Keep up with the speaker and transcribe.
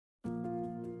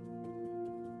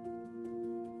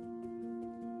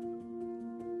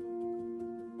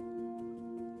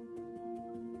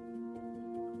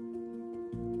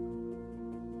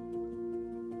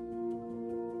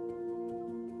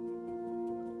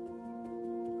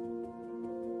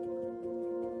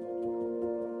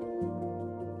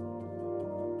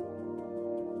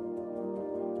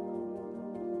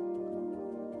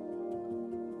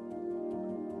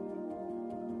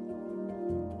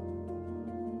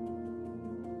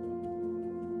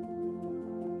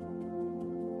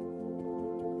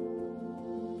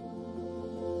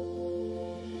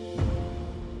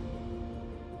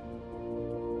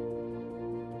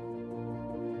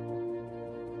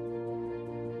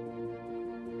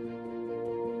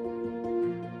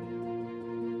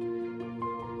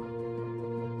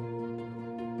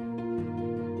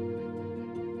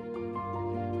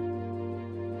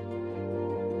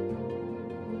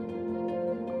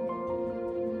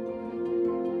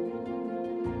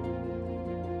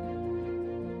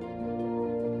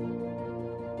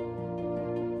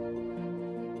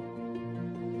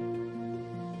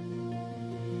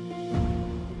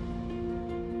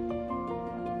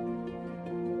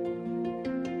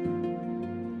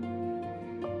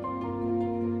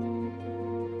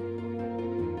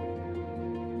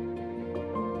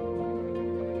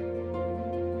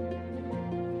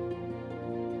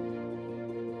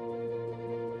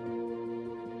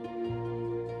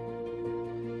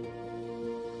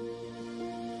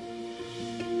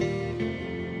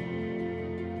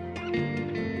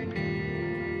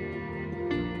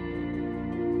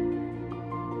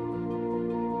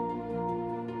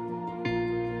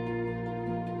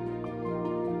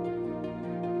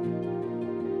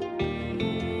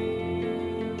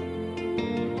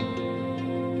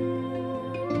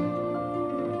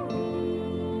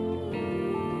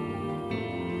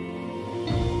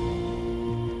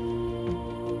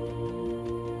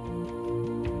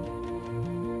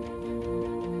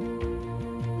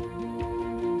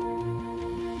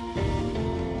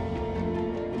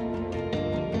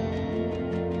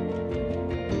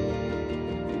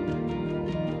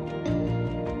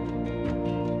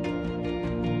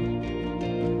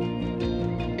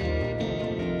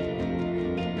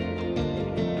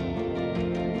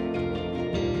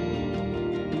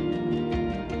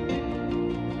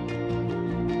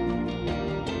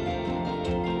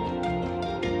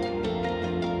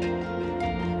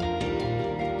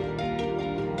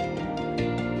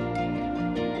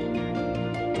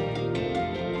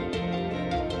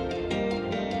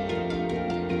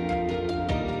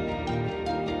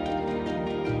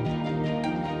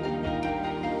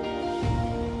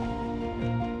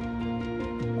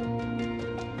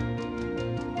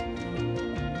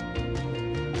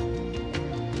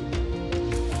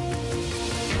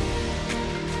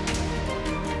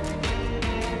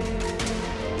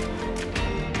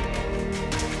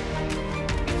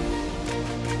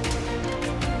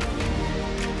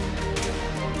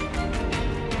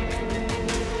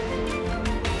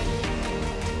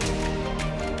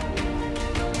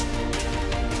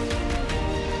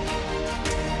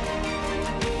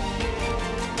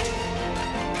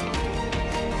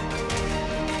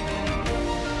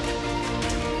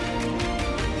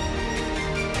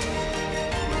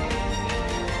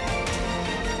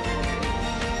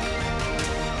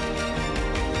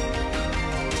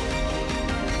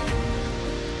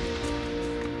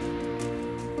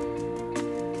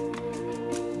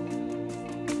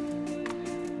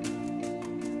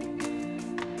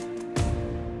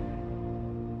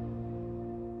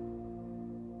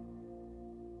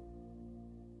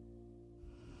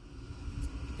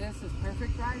this is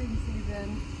perfect riding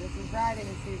season. This is riding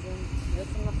season. This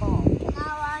in the fall.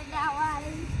 Not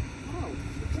riding. Oh,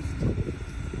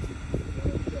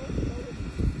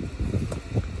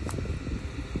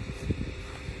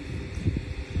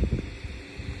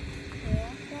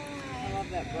 I love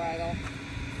that bridle.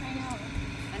 I know.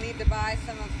 I need to buy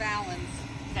some of Fallon's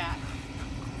cat.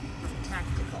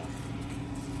 Tactical.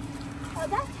 Oh,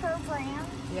 that's her brand.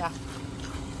 Yeah.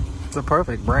 It's a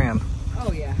perfect brand.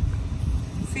 Oh yeah.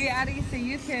 See, Addie, so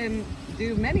you can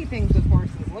do many things with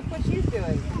horses. Look what she's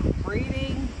doing.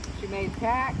 Breeding. She made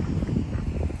tack.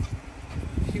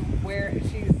 She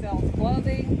sells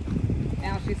clothing.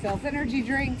 Now she sells energy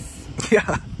drinks.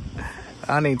 Yeah.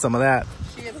 I need some of that.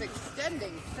 She is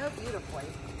extending so beautifully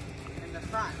in the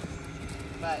front.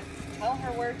 But tell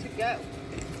her where to go.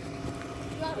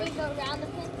 You want me to go around the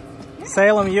fence?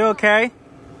 Salem, you okay?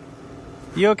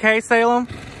 You okay, Salem?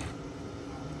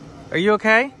 Are you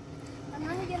okay? I'm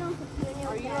gonna get on the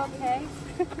Are you okay?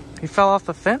 He fell off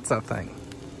the fence, I think.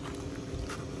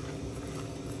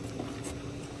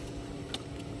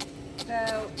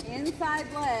 So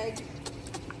inside leg,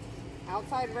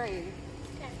 outside rein.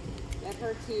 Okay. Get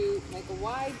her to make a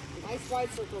nice wide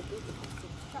circle. Get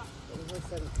her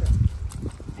center trip.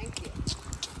 Thank you.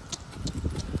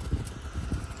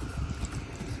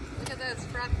 Look at those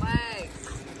front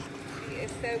legs. She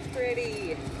is so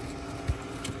pretty.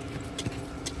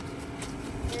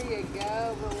 There you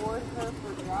go. Reward her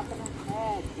for dropping her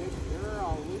head. Good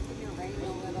girl. Loosen your rein a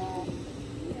little.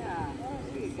 Yeah.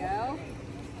 There you go.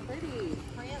 Pretty.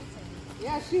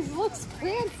 Yeah, she looks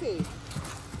prancy.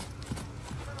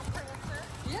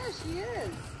 Yeah, she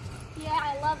is. Yeah,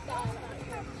 I love that.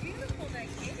 How beautiful that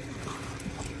came.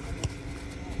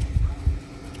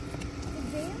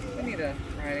 We need a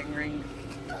riding ring.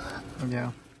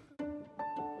 Yeah.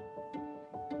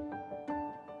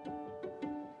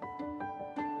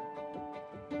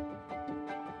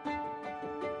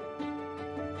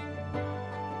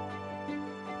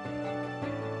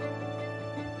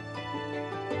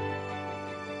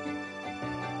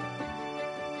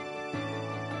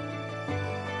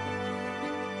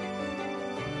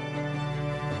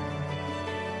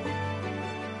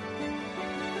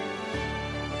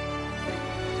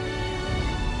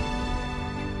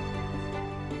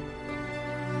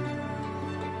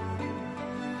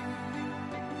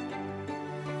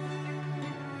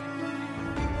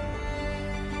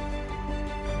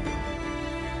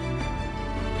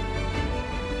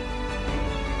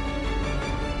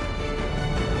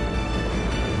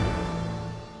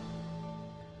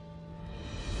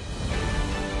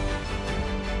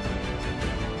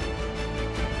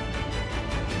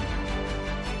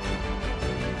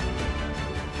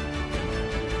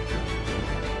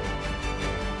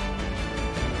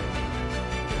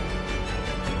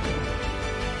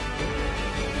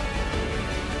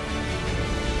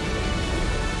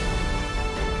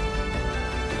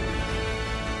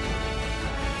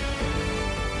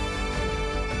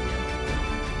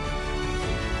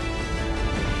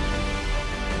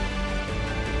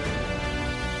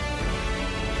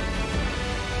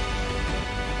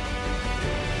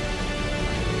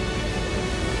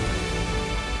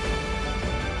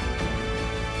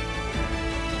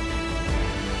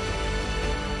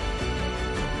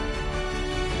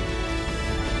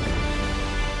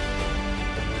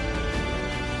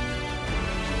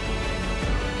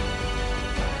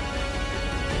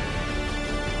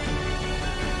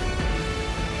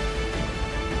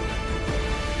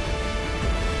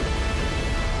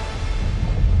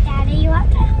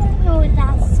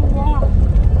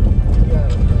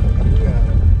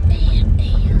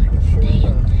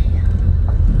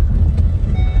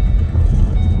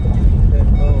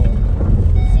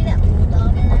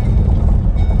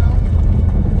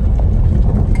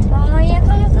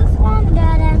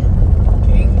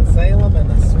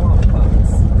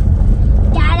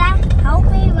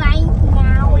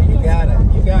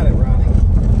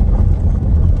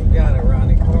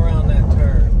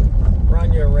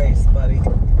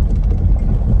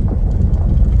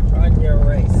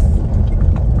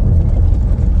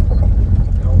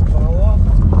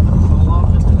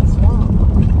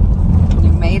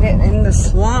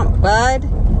 Swamp, bud.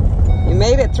 You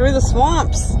made it through the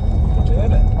swamps. You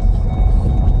did it.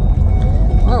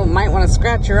 Oh, might want to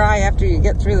scratch your eye after you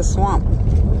get through the swamp.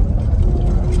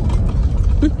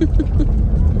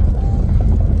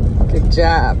 Good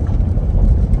job.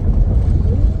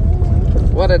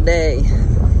 What a day.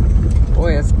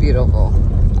 Boy, it's beautiful.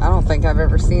 I don't think I've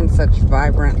ever seen such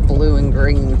vibrant blue and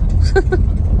green.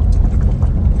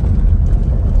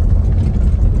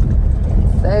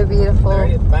 So beautiful.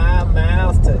 35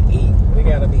 miles to eat. We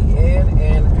gotta be in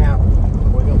and out.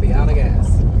 We're gonna be out of gas.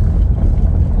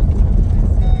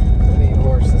 We need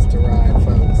horses to ride,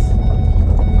 folks.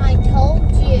 I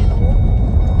told you.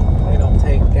 They don't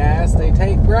take gas, they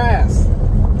take grass.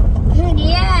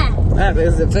 Yeah. That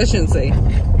is efficiency. Come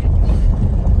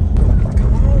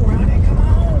on, Ronnie, come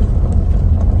on.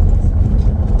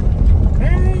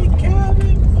 Hey,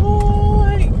 Calvin,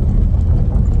 boy.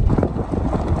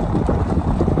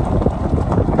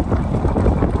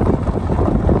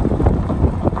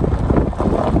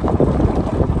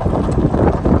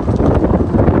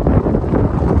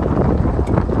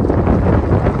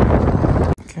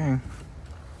 Okay.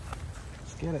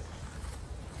 Let's get it.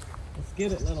 Let's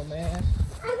get it, little man.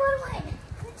 I want one.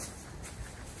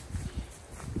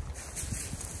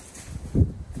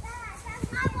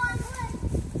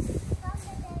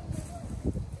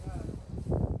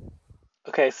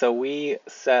 Okay, so we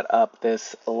set up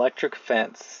this electric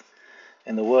fence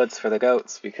in the woods for the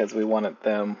goats because we wanted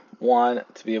them, one,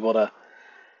 to be able to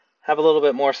have a little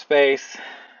bit more space,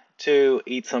 two,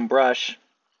 eat some brush.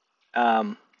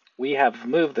 We have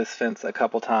moved this fence a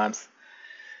couple times,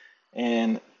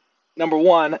 and number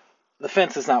one, the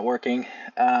fence is not working.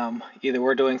 Either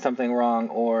we're doing something wrong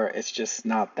or it's just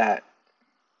not that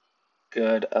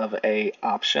good of a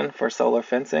option for solar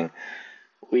fencing.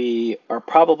 We are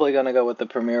probably going to go with the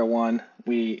Premier One.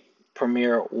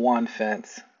 Premier One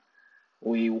fence.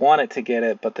 We wanted to get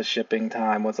it, but the shipping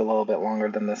time was a little bit longer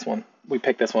than this one. We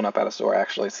picked this one up at a store,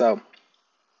 actually. So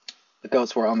the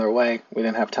goats were on their way. We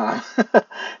didn't have time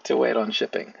to wait on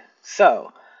shipping.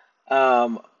 So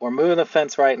we're moving the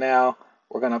fence right now.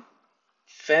 We're going to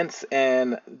fence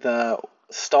in the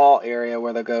stall area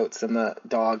where the goats and the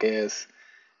dog is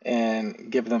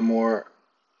and give them more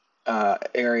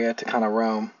area to kind of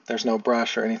roam. There's no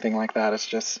brush or anything like that. It's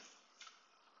just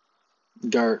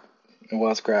dirt. It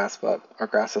was grass, but our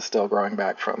grass is still growing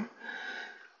back from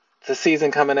the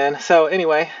season coming in. So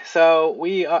anyway, so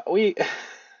we're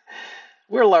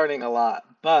learning a lot.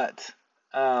 But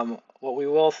what we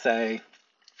will say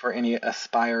for any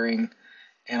aspiring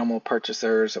animal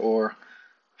purchasers or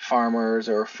farmers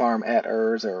or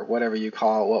farmetters or whatever you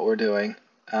call what we're doing,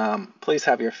 please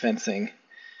have your fencing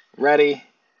ready.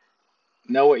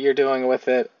 Know what you're doing with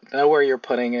it. Know where you're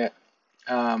putting it.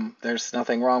 There's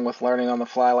nothing wrong with learning on the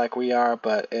fly like we are,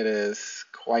 but it is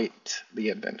quite the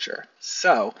adventure.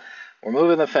 So we're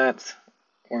moving the fence.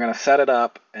 We're going to set it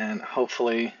up, and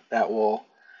hopefully that will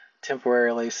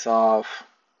temporarily solve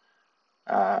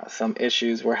some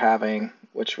issues we're having,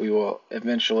 which we will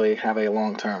eventually have a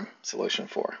long-term solution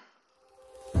for.